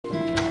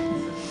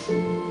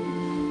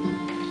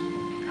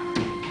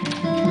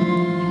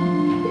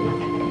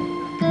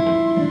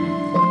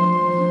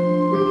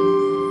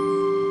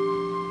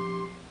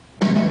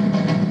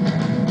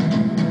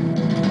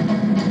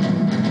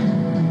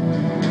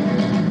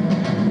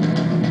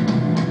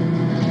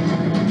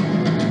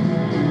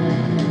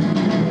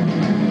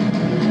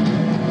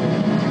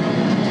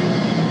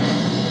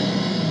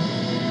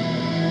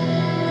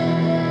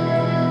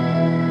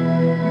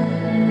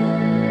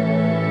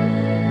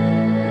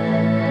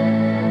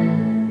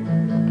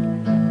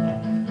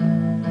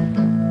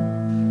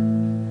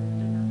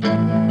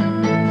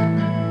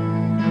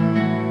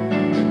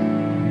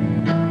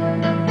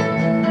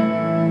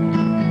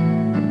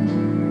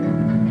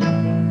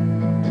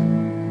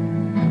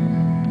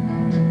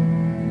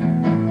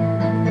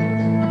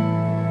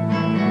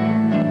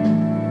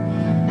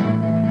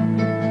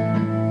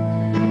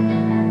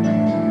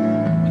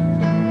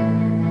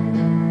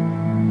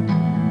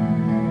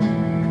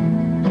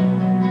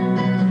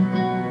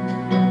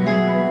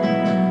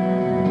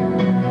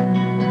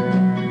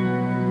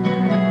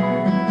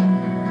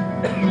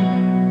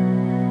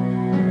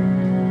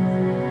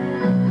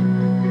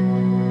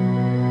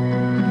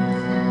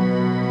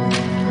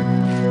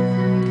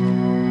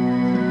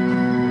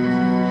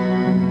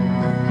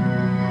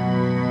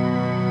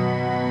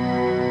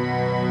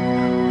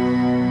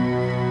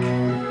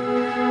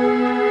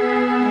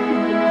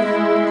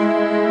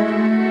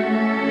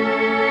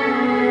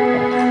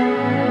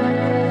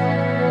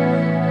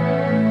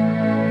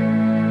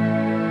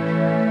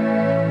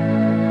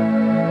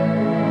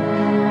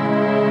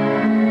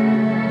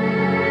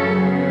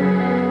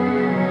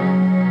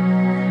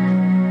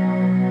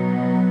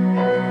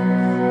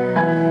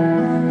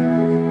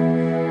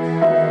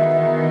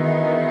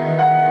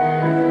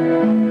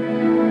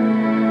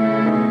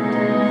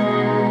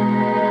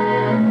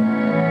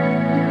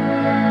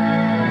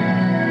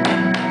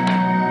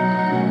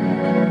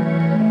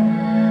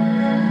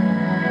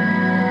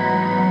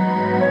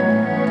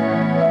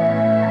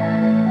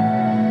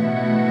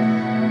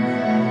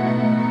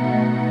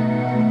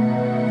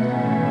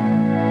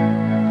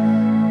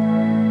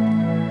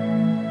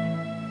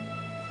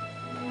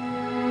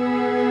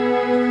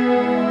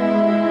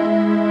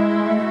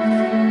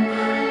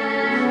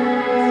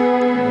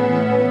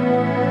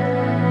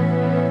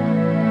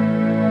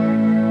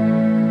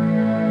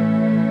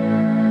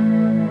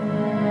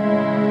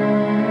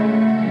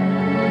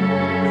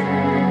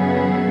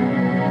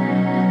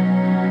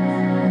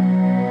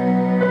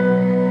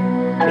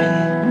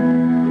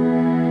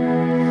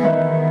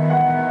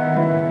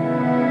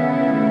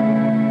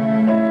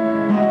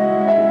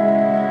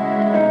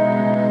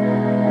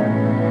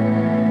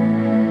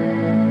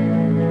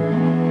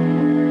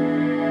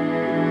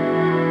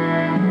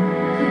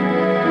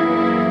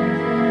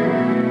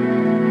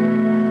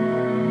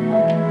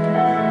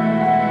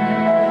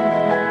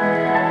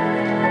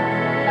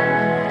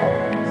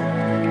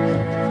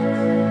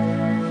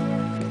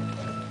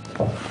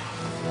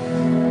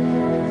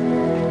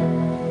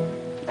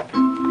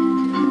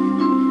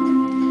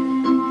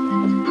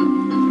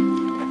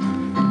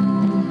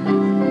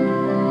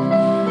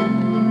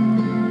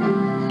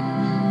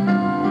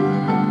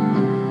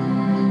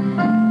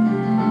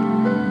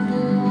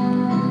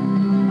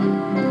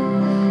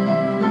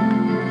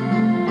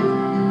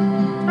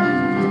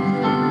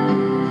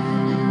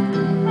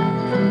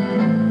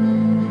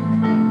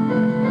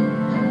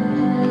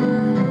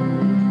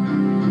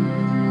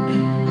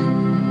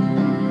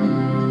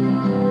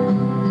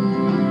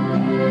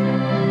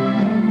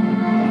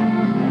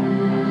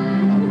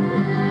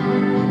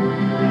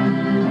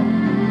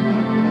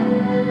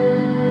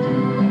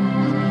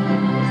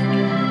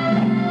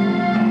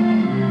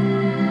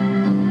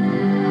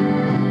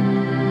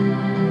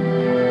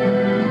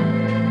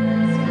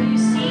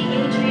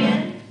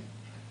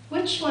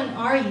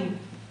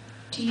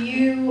Do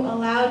you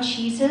allow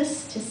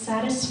Jesus to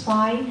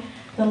satisfy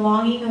the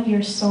longing of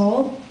your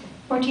soul,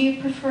 or do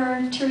you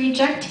prefer to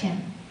reject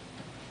him?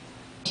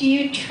 Do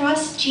you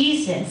trust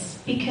Jesus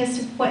because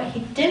of what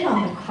he did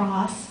on the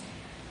cross,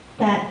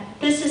 that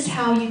this is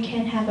how you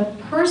can have a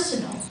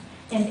personal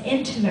and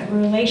intimate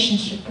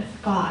relationship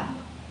with God?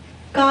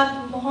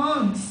 God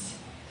longs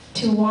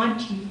to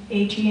want you,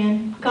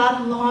 Adrienne.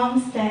 God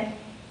longs that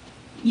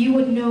you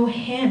would know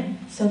him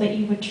so that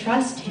you would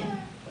trust him.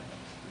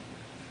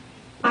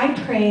 I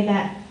pray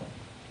that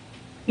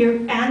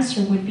your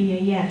answer would be a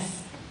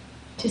yes,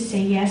 to say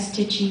yes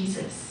to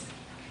Jesus.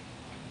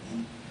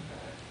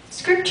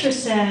 Scripture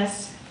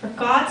says, "For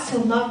God so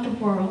loved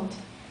the world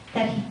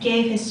that he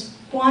gave his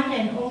one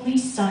and only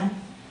Son,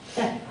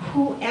 that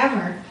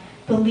whoever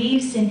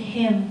believes in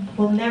him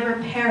will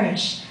never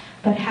perish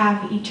but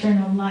have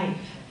eternal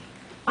life."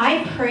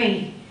 I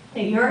pray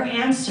that your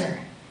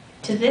answer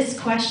to this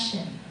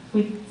question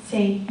would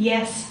say,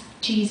 "Yes,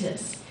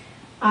 Jesus,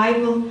 I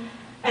will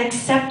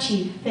accept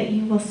you, that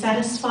you will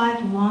satisfy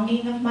the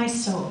longing of my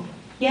soul.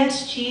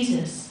 Yes,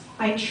 Jesus,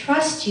 I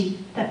trust you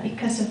that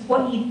because of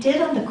what you did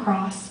on the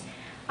cross,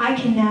 I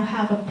can now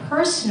have a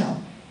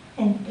personal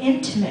and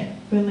intimate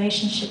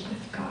relationship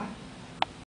with God."